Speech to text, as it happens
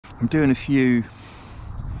I'm doing a few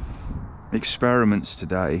experiments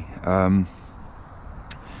today. A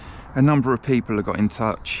number of people have got in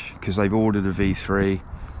touch because they've ordered a V3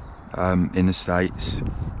 in the States,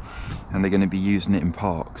 and they're going to be using it in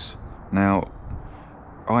parks. Now,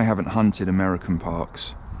 I haven't hunted American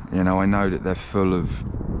parks. You know, I know that they're full of,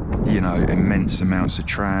 you know, immense amounts of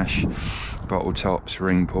trash, bottle tops,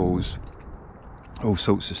 ring pulls, all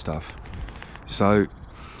sorts of stuff. So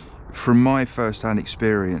from my first-hand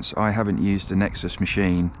experience, I haven't used a Nexus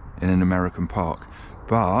machine in an American park,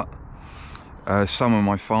 but some of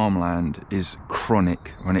my farmland is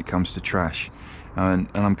chronic when it comes to trash, and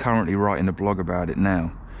I'm currently writing a blog about it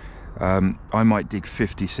now. I might dig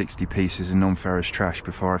 50-60 pieces of non-ferrous trash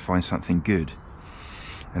before I find something good,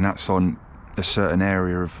 and that's on a certain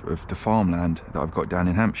area of the farmland that I've got down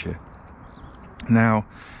in Hampshire. Now,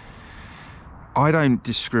 I don't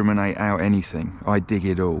discriminate out anything. I dig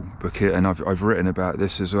it all, because, and I've written about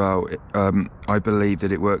this as well. I believe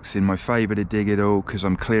that it works in my favour to dig it all because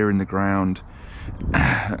I'm clearing the ground.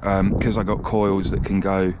 Because I got coils that can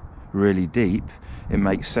go really deep, it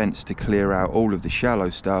makes sense to clear out all of the shallow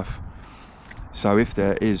stuff. So if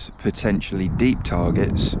there is potentially deep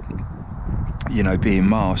targets, you know, being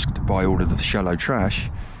masked by all of the shallow trash,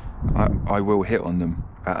 I will hit on them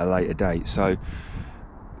at a later date. So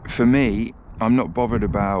for me, I'm not bothered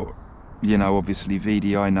about, you know, obviously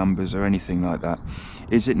VDI numbers or anything like that.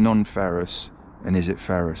 Is it non-ferrous and is it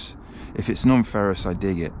ferrous? If it's non-ferrous, I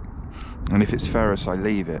dig it, and if it's ferrous, I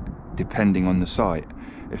leave it, depending on the site.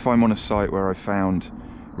 If I'm on a site where I found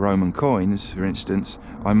Roman coins, for instance,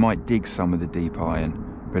 I might dig some of the deep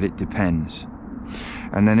iron, but it depends.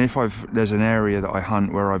 And then if there's an area that I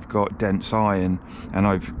hunt where I've got dense iron and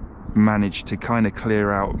I've managed to kind of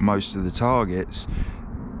clear out most of the targets,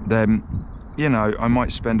 then, you know, I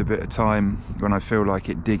might spend a bit of time when I feel like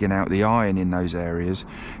it digging out the iron in those areas,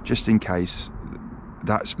 just in case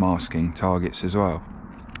that's masking targets as well.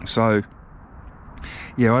 So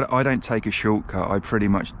yeah, I don't take a shortcut. I pretty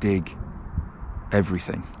much dig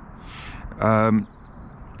everything.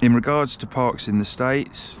 In regards to parks in the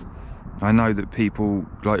States, I know that people,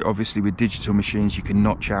 like, obviously with digital machines you can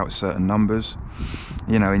notch out certain numbers,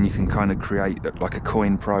 you know, and you can kind of create like a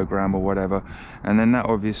coin program or whatever, and then that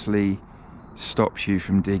obviously stops you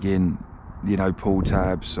from digging, you know, pull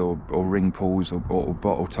tabs or ring pulls or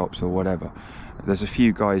bottle tops or whatever. There's a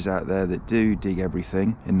few guys out there that do dig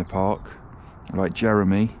everything in the park, like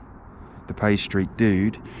Jeremy, the Pay Street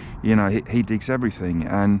dude. You know, he digs everything,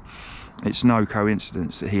 and it's no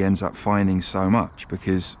coincidence that he ends up finding so much,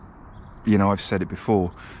 because, you know, I've said it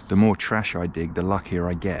before, the more trash I dig, the luckier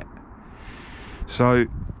I get. So,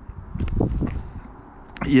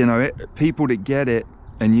 you know, people that get it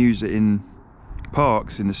and use it in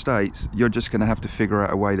parks in the States, you're just going to have to figure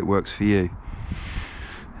out a way that works for you.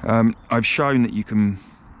 I've shown that you can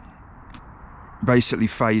basically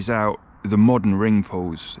phase out the modern ring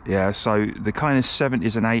pulls, yeah, so the kind of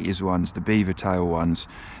 70s and 80s ones, the beaver tail ones,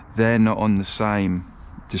 they're not on the same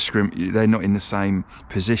they're not in the same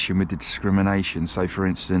position with the discrimination. So for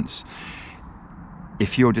instance,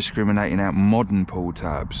 if you're discriminating out modern pull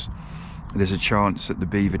tabs, there's a chance that the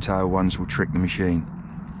beaver tail ones will trick the machine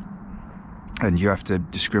and you have to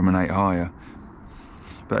discriminate higher.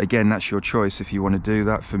 But again, that's your choice if you want to do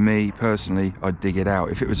that. For me personally, I'd dig it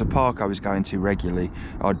out. If it was a park I was going to regularly,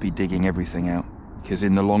 I'd be digging everything out, because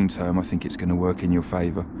in the long term I think it's going to work in your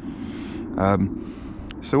favour.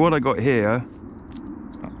 So what I got here,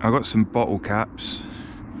 I got some bottle caps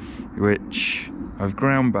which I've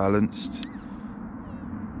ground balanced,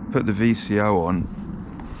 put the VCO on,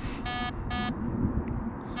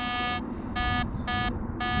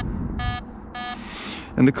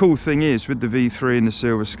 and the cool thing is with the V3 and the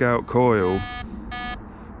Silver Scout coil,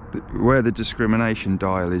 where the discrimination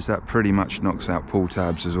dial is, that pretty much knocks out pull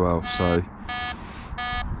tabs as well, so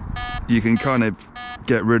you can kind of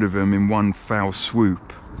get rid of them in one foul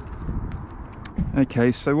swoop.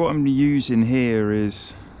 Okay, so what I'm using here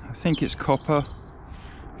is, I think it's copper.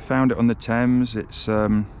 I found it on the Thames. It's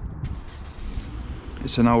an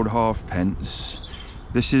old halfpence.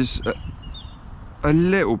 This is a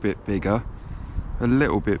little bit bigger than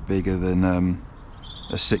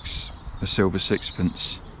a silver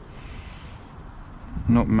sixpence.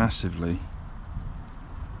 Not massively.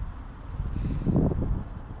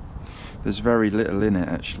 There's very little in it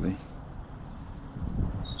actually.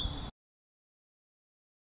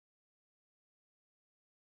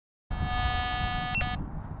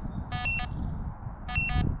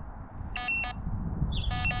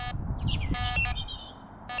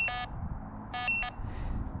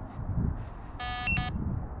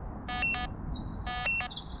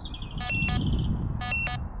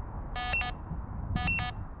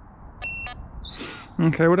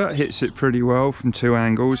 Okay, well that hits it pretty well from 2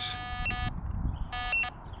 angles.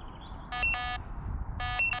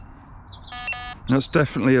 That's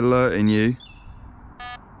definitely alerting you.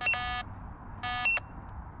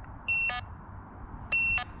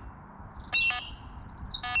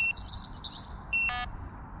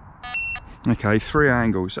 Okay, 3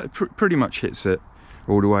 angles. That pretty much hits it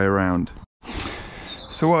all the way around.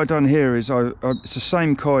 So what I've done here is it's the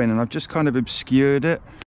same coin, and I've just kind of obscured it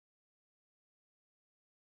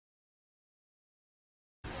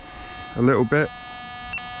a little bit.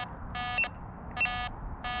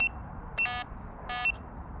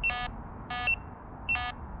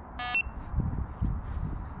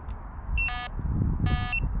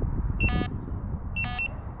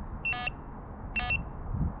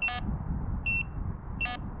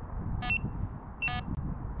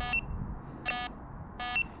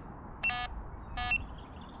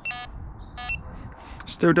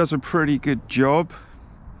 Still does a pretty good job.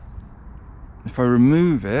 If I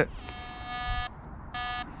remove it,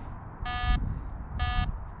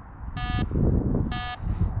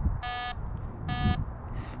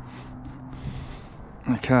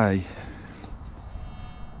 okay.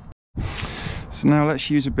 So now let's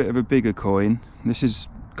use a bit of a bigger coin. This is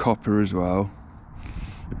copper as well.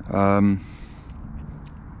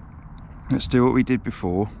 Let's do what we did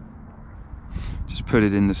before. Just put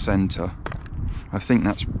it in the center. I think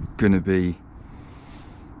that's going to be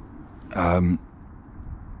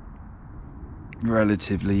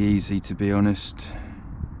relatively easy, to be honest.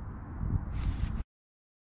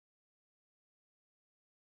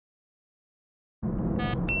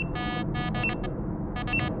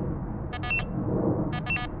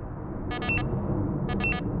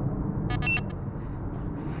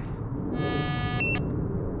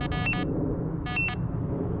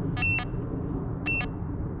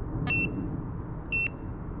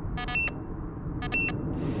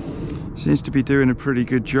 Seems to be doing a pretty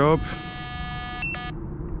good job.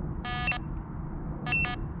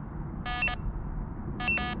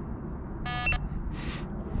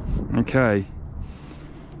 Okay,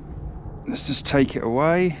 let's just take it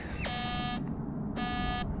away.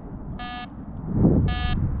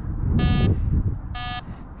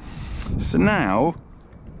 So now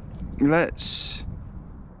let's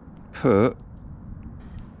put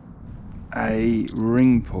a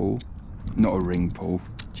ring pull, not a ring pull,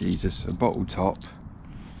 Jesus, a bottle top.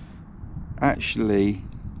 Actually,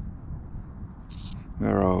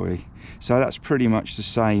 where are we? So that's pretty much the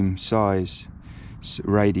same size,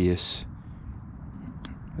 radius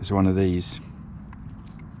as one of these.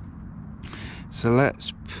 So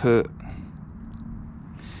let's put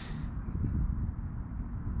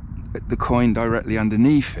the coin directly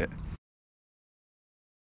underneath it.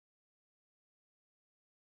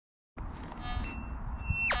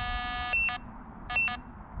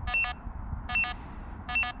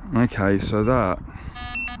 Okay, so that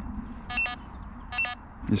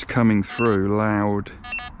is coming through loud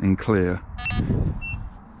and clear.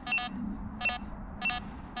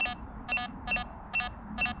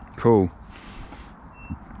 Cool.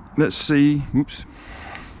 Let's see, oops,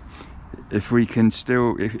 if we can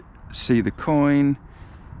still see the coin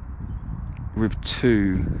with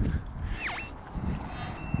 2.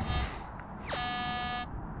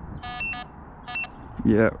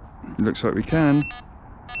 Yeah, looks like we can.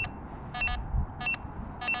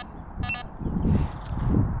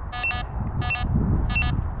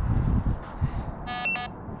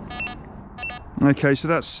 Okay, so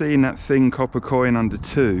that's seeing that thin copper coin under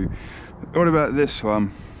 2. What about this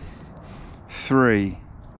one? 3.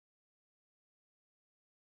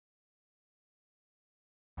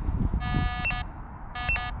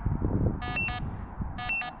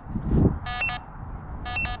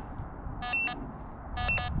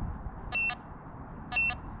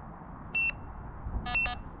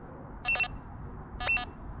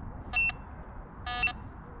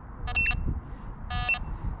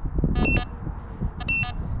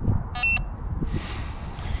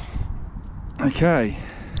 Okay.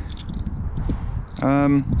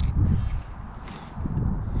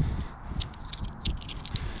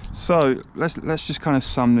 So let's just kind of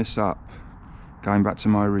sum this up, going back to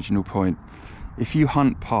my original point. If you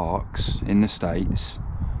hunt parks in the States,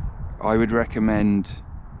 I would recommend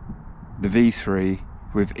the V3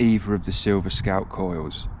 with either of the Silver Scout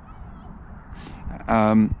coils.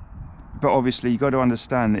 But obviously you've got to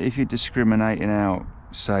understand that if you're discriminating out,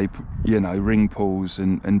 say, you know, ring pulls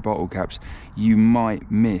and bottle caps, you might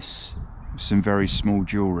miss some very small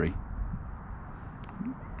jewellery.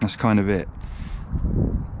 That's kind of it.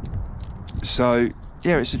 So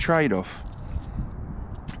yeah, it's a trade-off.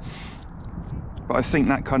 but I think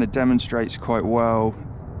that kind of demonstrates quite well,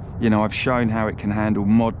 you know, I've shown how it can handle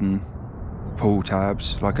modern pull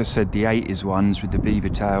tabs. Like I said, the 80s ones with the beaver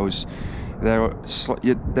tails, they're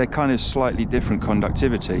kind of slightly different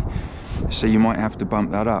conductivity, so you might have to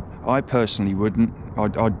bump that up. I personally wouldn't.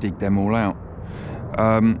 I'd dig them all out.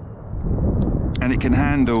 And it can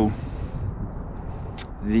handle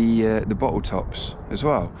the bottle tops as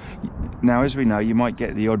well. Now, as we know, you might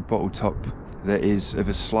get the odd bottle top that is of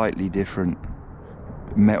a slightly different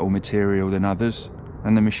metal material than others,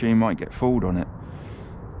 and the machine might get fooled on it.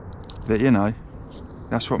 But you know,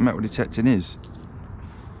 that's what metal detecting is.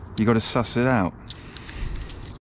 You got to suss it out.